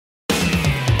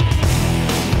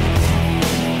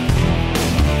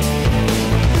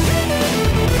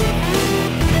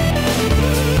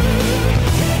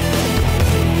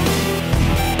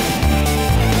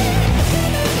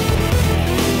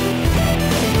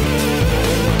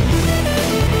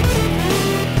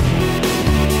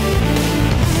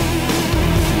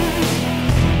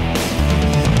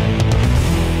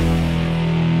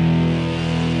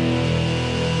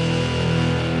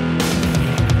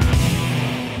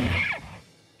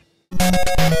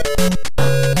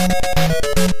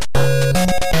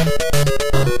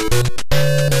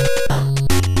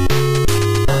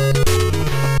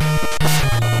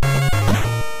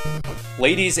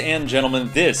Ladies and gentlemen,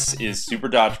 this is Super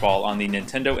Dodgeball on the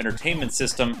Nintendo Entertainment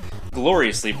System,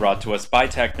 gloriously brought to us by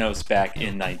Technos back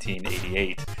in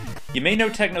 1988. You may know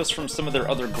Technos from some of their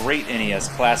other great NES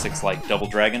classics like Double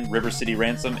Dragon, River City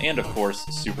Ransom, and of course,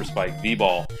 Super Spike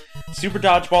V-Ball. Super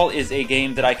Dodgeball is a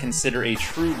game that I consider a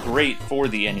true great for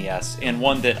the NES, and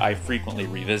one that I frequently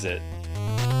revisit.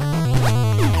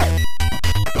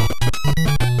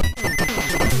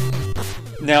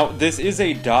 Now, this is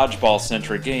a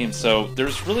dodgeball-centric game, so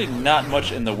there's really not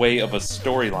much in the way of a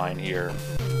storyline here.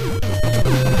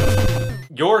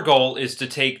 Your goal is to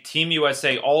take Team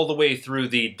USA all the way through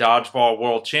the Dodgeball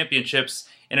World Championships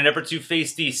in an effort to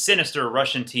face the sinister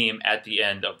Russian team at the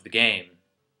end of the game.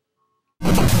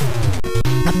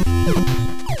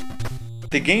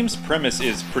 The game's premise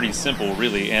is pretty simple,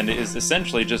 really, and is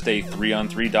essentially just a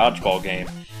 3-on-3 dodgeball game.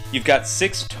 You've got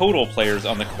 6 total players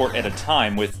on the court at a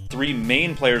time, with 3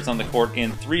 main players on the court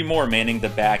and 3 more manning the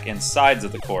back and sides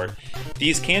of the court.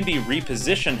 These can be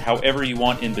repositioned however you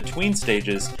want in between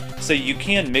stages, so you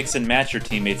can mix and match your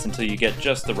teammates until you get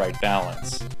just the right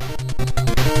balance.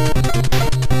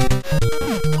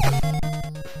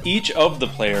 Each of the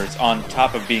players, on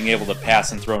top of being able to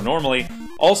pass and throw normally,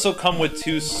 also come with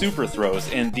 2 super throws,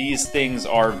 and these things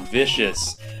are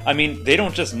vicious. I mean, they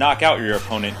don't just knock out your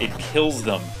opponent, it kills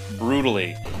them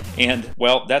brutally. And,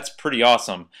 well, that's pretty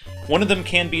awesome. One of them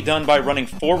can be done by running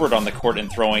forward on the court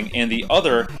and throwing, and the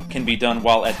other can be done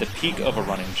while at the peak of a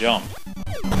running jump.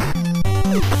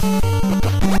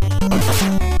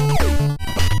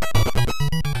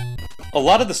 A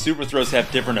lot of the super throws have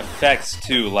different effects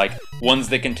too, like ones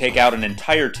that can take out an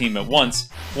entire team at once,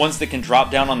 ones that can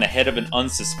drop down on the head of an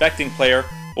unsuspecting player,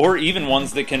 or even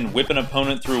ones that can whip an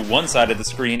opponent through one side of the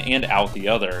screen and out the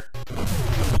other.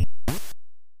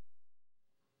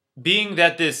 Being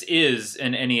that this is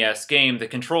an NES game, the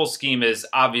control scheme is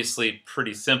obviously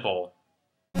pretty simple.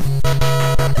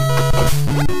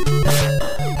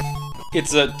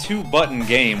 It's a 2-button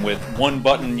game with 1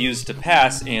 button used to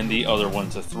pass and the other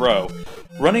one to throw.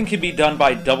 Running can be done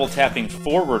by double tapping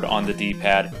forward on the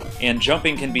D-pad, and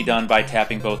jumping can be done by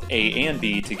tapping both A and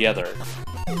B together.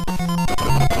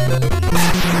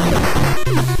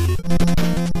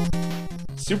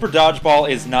 Super Dodgeball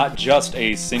is not just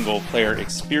a single-player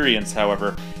experience,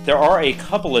 however. There are a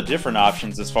couple of different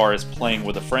options as far as playing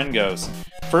with a friend goes.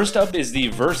 First up is the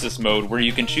Versus mode, where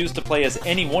you can choose to play as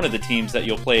any one of the teams that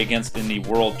you'll play against in the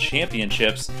World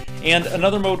Championships, and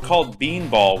another mode called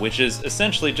Beanball, which is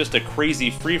essentially just a crazy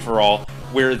free-for-all,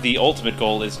 where the ultimate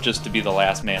goal is just to be the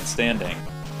last man standing.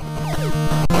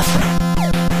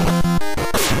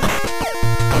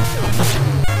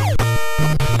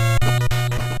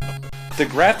 The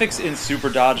graphics in Super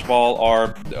Dodgeball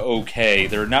are okay.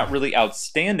 They're not really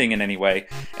outstanding in any way,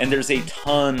 and there's a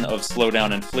ton of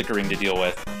slowdown and flickering to deal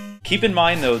with. Keep in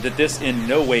mind, though, that this in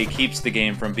no way keeps the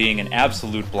game from being an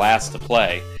absolute blast to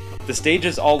play. The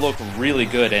stages all look really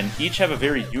good, and each have a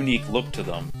very unique look to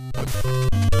them.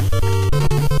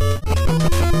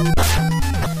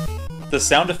 The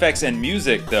sound effects and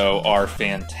music, though, are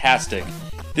fantastic.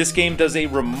 This game does a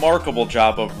remarkable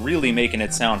job of really making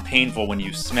it sound painful when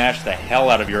you smash the hell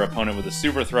out of your opponent with a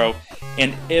super throw,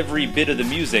 and every bit of the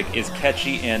music is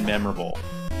catchy and memorable.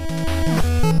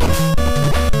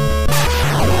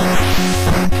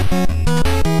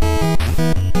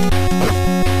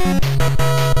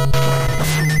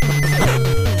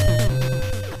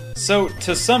 So,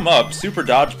 to sum up, Super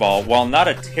Dodgeball, while not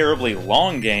a terribly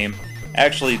long game,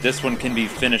 actually this one can be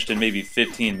finished in maybe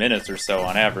 15 minutes or so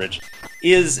on average,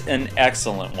 is an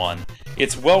excellent one.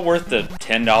 It's well worth the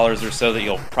 $10 or so that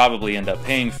you'll probably end up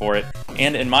paying for it,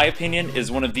 and in my opinion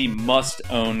is one of the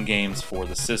must-own games for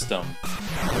the system.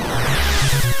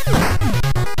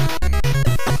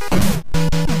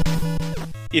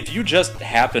 If you just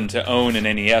happen to own an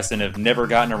NES and have never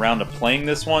gotten around to playing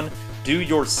this one, do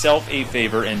yourself a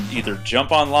favor and either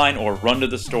jump online or run to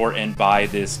the store and buy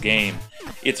this game.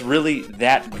 It's really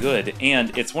that good,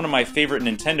 and it's one of my favorite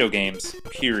Nintendo games,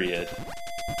 period.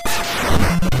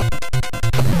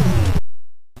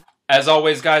 As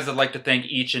always, guys, I'd like to thank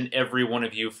each and every one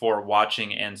of you for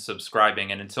watching and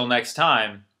subscribing, and until next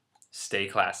time, stay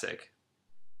classic.